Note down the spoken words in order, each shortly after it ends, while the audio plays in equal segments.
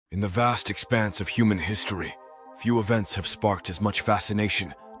In the vast expanse of human history, few events have sparked as much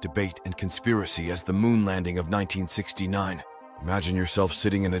fascination, debate, and conspiracy as the moon landing of 1969. Imagine yourself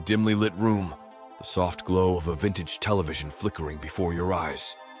sitting in a dimly lit room, the soft glow of a vintage television flickering before your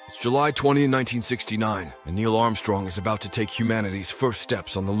eyes. It's July 20, 1969, and Neil Armstrong is about to take humanity's first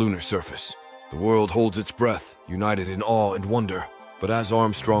steps on the lunar surface. The world holds its breath, united in awe and wonder. But as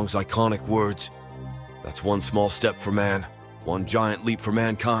Armstrong's iconic words, "That's one small step for man, one giant leap for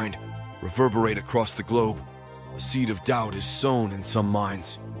mankind," reverberate across the globe, a seed of doubt is sown in some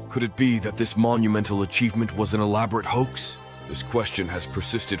minds. Could it be that this monumental achievement was an elaborate hoax? This question has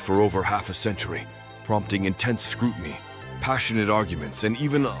persisted for over half a century, prompting intense scrutiny, passionate arguments, and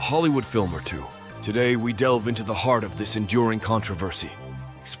even a Hollywood film or two. Today, we delve into the heart of this enduring controversy,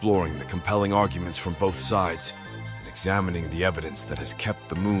 exploring the compelling arguments from both sides and examining the evidence that has kept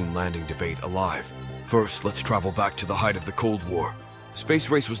the moon landing debate alive. First, let's travel back to the height of the Cold War. The space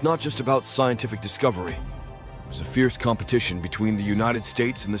race was not just about scientific discovery. It was a fierce competition between the United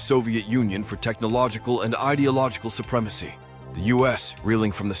States and the Soviet Union for technological and ideological supremacy. The US,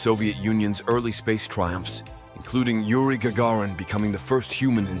 reeling from the Soviet Union's early space triumphs, including Yuri Gagarin becoming the first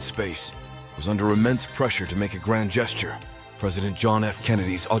human in space, was under immense pressure to make a grand gesture. President John F.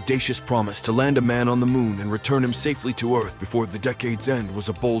 Kennedy's audacious promise to land a man on the moon and return him safely to Earth before the decade's end was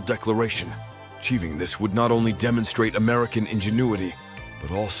a bold declaration. Achieving this would not only demonstrate American ingenuity,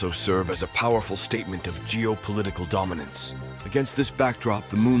 but also serve as a powerful statement of geopolitical dominance. Against this backdrop,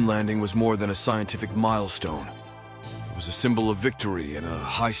 the moon landing was more than a scientific milestone. It was a symbol of victory in a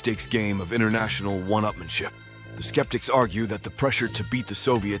high-stakes game of international one-upmanship. The skeptics argue that the pressure to beat the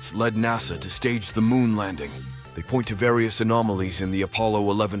Soviets led NASA to stage the moon landing. They point to various anomalies in the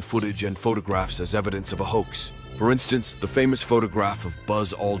Apollo 11 footage and photographs as evidence of a hoax. For instance, the famous photograph of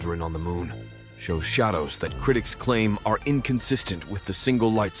Buzz Aldrin on the moon shows shadows that critics claim are inconsistent with the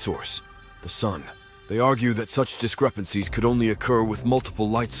single light source, the sun. They argue that such discrepancies could only occur with multiple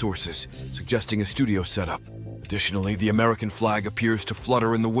light sources, suggesting a studio setup. Additionally, the American flag appears to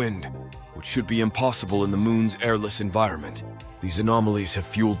flutter in the wind, which should be impossible in the moon's airless environment. These anomalies have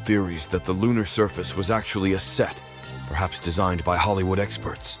fueled theories that the lunar surface was actually a set, perhaps designed by Hollywood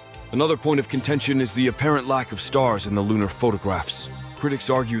experts. Another point of contention is the apparent lack of stars in the lunar photographs.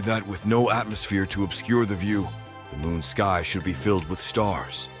 Critics argue that with no atmosphere to obscure the view, the moon's sky should be filled with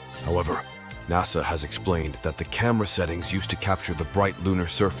stars. However, NASA has explained that the camera settings used to capture the bright lunar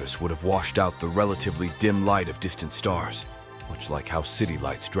surface would have washed out the relatively dim light of distant stars, much like how city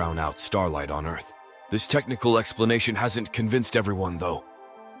lights drown out starlight on Earth. This technical explanation hasn't convinced everyone, though,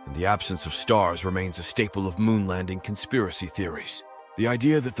 and the absence of stars remains a staple of moon landing conspiracy theories. The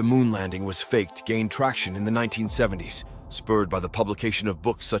idea that the moon landing was faked gained traction in the 1970s, spurred by the publication of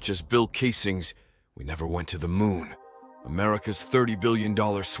books such as Bill Kaysing's "We Never Went to the Moon," America's $30 billion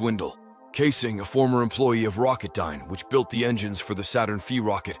swindle. Kaysing, a former employee of Rocketdyne, which built the engines for the Saturn V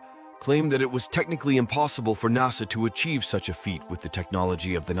rocket, claimed that it was technically impossible for NASA to achieve such a feat with the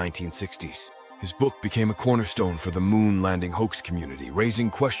technology of the 1960s. His book became a cornerstone for the moon landing hoax community, raising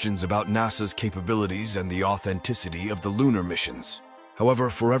questions about NASA's capabilities and the authenticity of the lunar missions. However,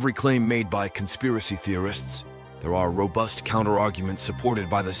 for every claim made by conspiracy theorists, there are robust counter-arguments supported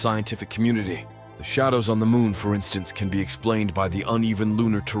by the scientific community. The shadows on the moon, for instance, can be explained by the uneven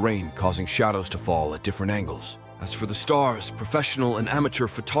lunar terrain causing shadows to fall at different angles. As for the stars, professional and amateur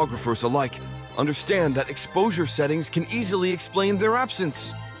photographers alike understand that exposure settings can easily explain their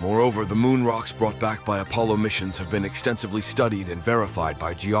absence. Moreover, the moon rocks brought back by Apollo missions have been extensively studied and verified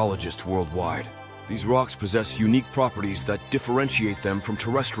by geologists worldwide. These rocks possess unique properties that differentiate them from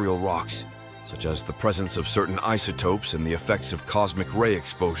terrestrial rocks, such as the presence of certain isotopes and the effects of cosmic ray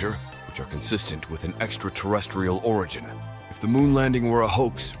exposure, which are consistent with an extraterrestrial origin. If the moon landing were a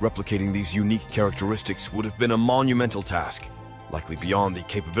hoax, replicating these unique characteristics would have been a monumental task, likely beyond the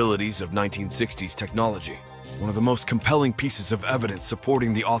capabilities of 1960s technology. One of the most compelling pieces of evidence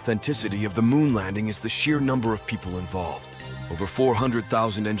supporting the authenticity of the moon landing is the sheer number of people involved. Over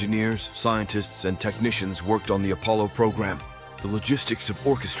 400,000 engineers, scientists, and technicians worked on the Apollo program. The logistics of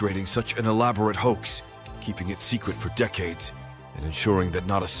orchestrating such an elaborate hoax, keeping it secret for decades, and ensuring that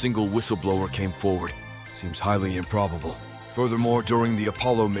not a single whistleblower came forward, seems highly improbable. Furthermore, during the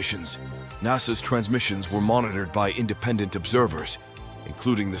Apollo missions, NASA's transmissions were monitored by independent observers,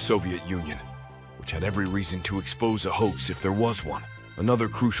 including the Soviet Union, which had every reason to expose a hoax if there was one. Another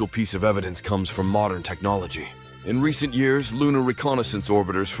crucial piece of evidence comes from modern technology. In recent years, lunar reconnaissance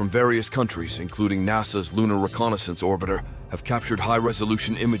orbiters from various countries, including NASA's Lunar Reconnaissance Orbiter, have captured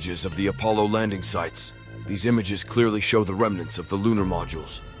high-resolution images of the Apollo landing sites. These images clearly show the remnants of the lunar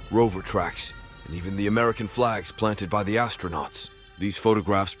modules, rover tracks, and even the American flags planted by the astronauts. These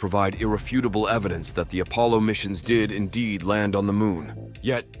photographs provide irrefutable evidence that the Apollo missions did indeed land on the moon.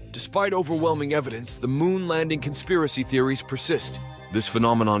 Yet, despite overwhelming evidence, the moon landing conspiracy theories persist. This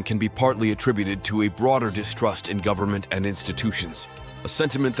phenomenon can be partly attributed to a broader distrust in government and institutions, a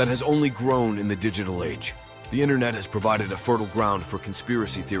sentiment that has only grown in the digital age. The internet has provided a fertile ground for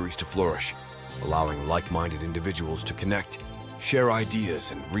conspiracy theories to flourish, allowing like-minded individuals to connect, share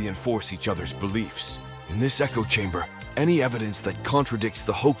ideas, and reinforce each other's beliefs. In this echo chamber, any evidence that contradicts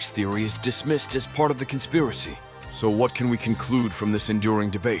the hoax theory is dismissed as part of the conspiracy. So what can we conclude from this enduring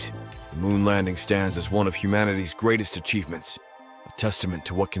debate? The moon landing stands as one of humanity's greatest achievements, a testament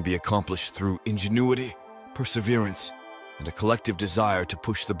to what can be accomplished through ingenuity, perseverance, and a collective desire to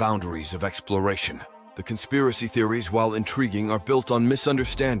push the boundaries of exploration. The conspiracy theories, while intriguing, are built on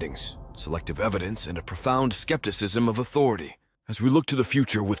misunderstandings, selective evidence, and a profound skepticism of authority. As we look to the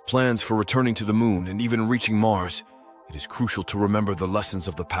future with plans for returning to the moon and even reaching Mars, it is crucial to remember the lessons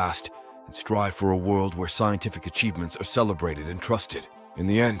of the past and strive for a world where scientific achievements are celebrated and trusted. In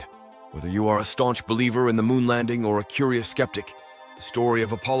the end, whether you are a staunch believer in the moon landing or a curious skeptic, the story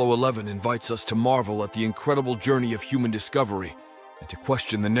of Apollo 11 invites us to marvel at the incredible journey of human discovery and to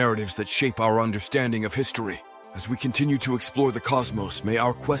question the narratives that shape our understanding of history. As we continue to explore the cosmos, may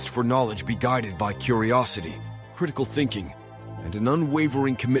our quest for knowledge be guided by curiosity, critical thinking, and an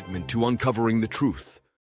unwavering commitment to uncovering the truth.